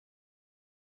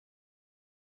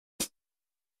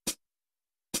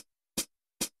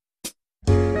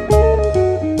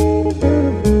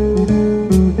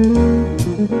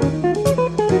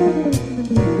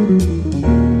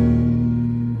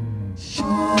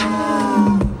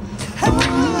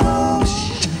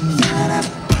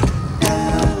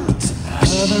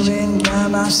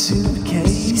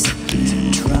suitcase,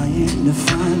 trying to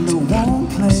find a warm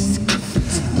place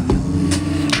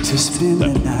to spend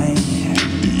the night.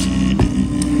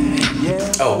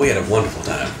 Yeah. Oh, we had a wonderful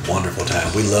time. Wonderful time.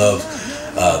 We love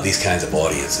these kinds of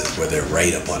audiences where they're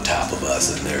right up on top of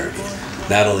us and they're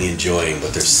not only enjoying,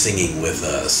 but they're singing with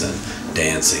us and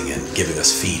dancing and giving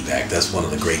us feedback. That's one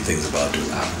of the great things about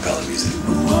doing a cappella music.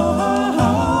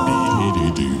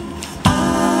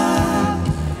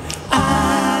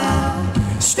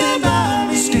 Stand by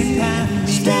me, stand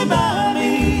by me.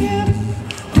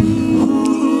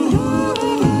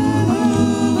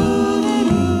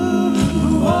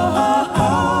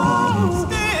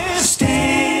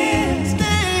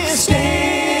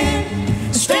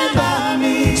 Stand by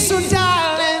me. So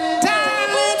darling,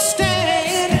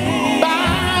 stand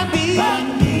by me.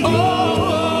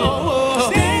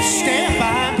 Oh, stand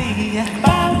by me.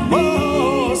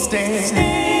 Oh, stand.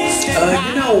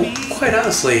 You know, quite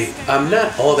honestly, I'm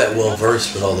not all that well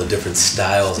versed with all the different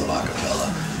styles of a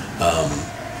cappella.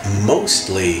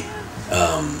 Mostly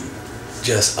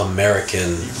just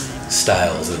American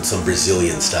styles and some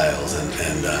Brazilian styles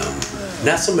and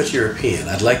not so much European.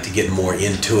 I'd like to get more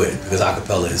into it because a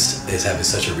cappella is having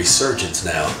such a resurgence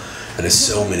now, and there's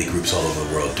so many groups all over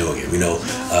the world doing it. We know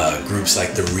groups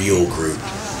like the Real Group,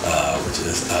 which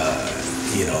is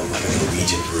you know, like a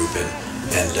Norwegian group,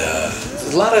 and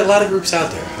a lot of groups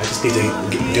out there. I just need to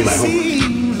do my homework.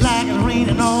 Seems like it's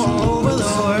raining all over the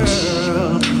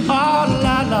world. Oh,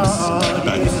 la,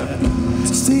 Lord.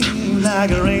 Seems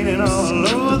like it's raining all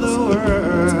over the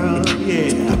world.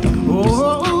 Yeah.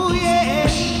 Oh, yeah.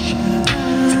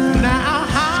 Now,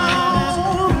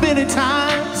 how many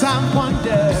times I've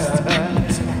wondered,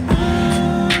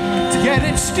 yet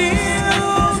it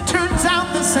still turns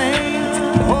out the same.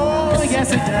 Oh,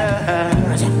 yes, it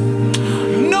does.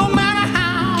 No matter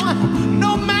how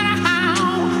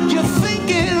you think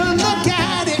it, look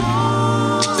at it.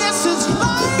 This is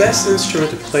life. The best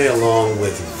instrument to play along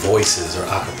with voices or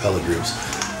a cappella groups,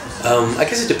 I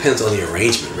guess it depends on the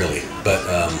arrangement, really. But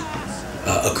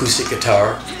acoustic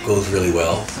guitar goes really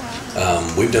well.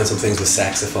 We've done some things with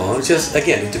saxophone. It's just,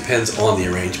 again, it depends on the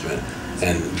arrangement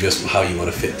and just how you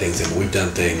want to fit things in. We've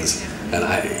done things, and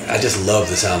I just love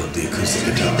the sound of the acoustic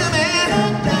guitar.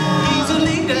 He's a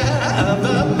leader of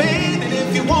the band, and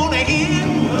if you want to hear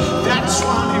that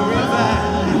Swanee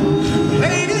River,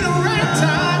 played in the right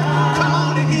time. Come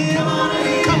on and hear,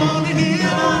 come on and hear,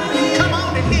 come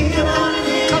on and hear,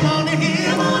 come on and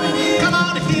hear, come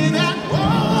on and hear that.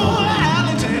 Oh,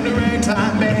 Alexander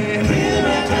Ragtime Band.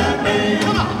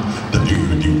 Come on.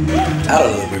 I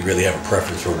don't know that we really have a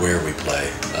preference for where we play.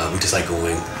 We just like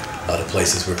going to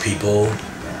places where people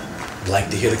like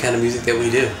to hear the kind of music that we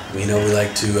do. You know, we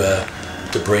like to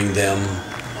bring them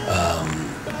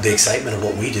the excitement of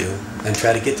what we do and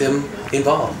try to get them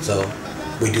involved. So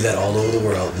we do that all over the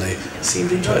world, and they seem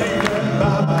to enjoy it.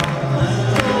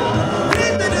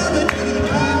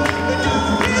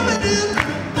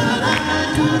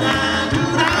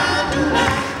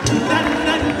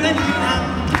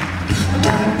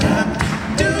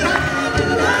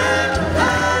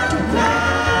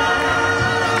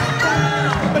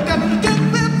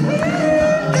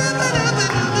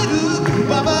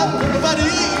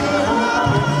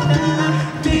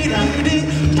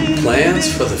 Plans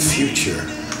for the future.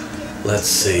 Let's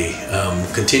see.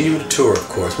 Continue to tour, of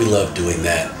course. We love doing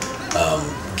that.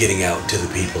 Getting out to the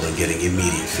people and getting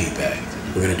immediate feedback.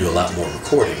 We're going to do a lot more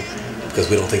recording because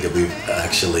we don't think that we've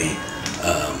actually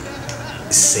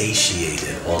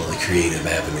satiated all of the creative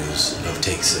avenues of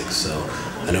Take 6. So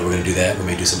I know we're going to do that. We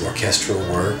may do some orchestral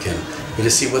work and we'll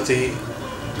just see what the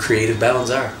creative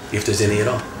bounds are, if there's any at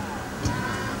all.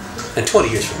 And 20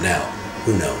 years from now,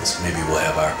 who knows? Maybe we'll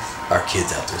have our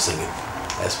kids out there singing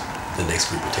as the next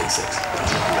group of Take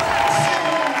 6.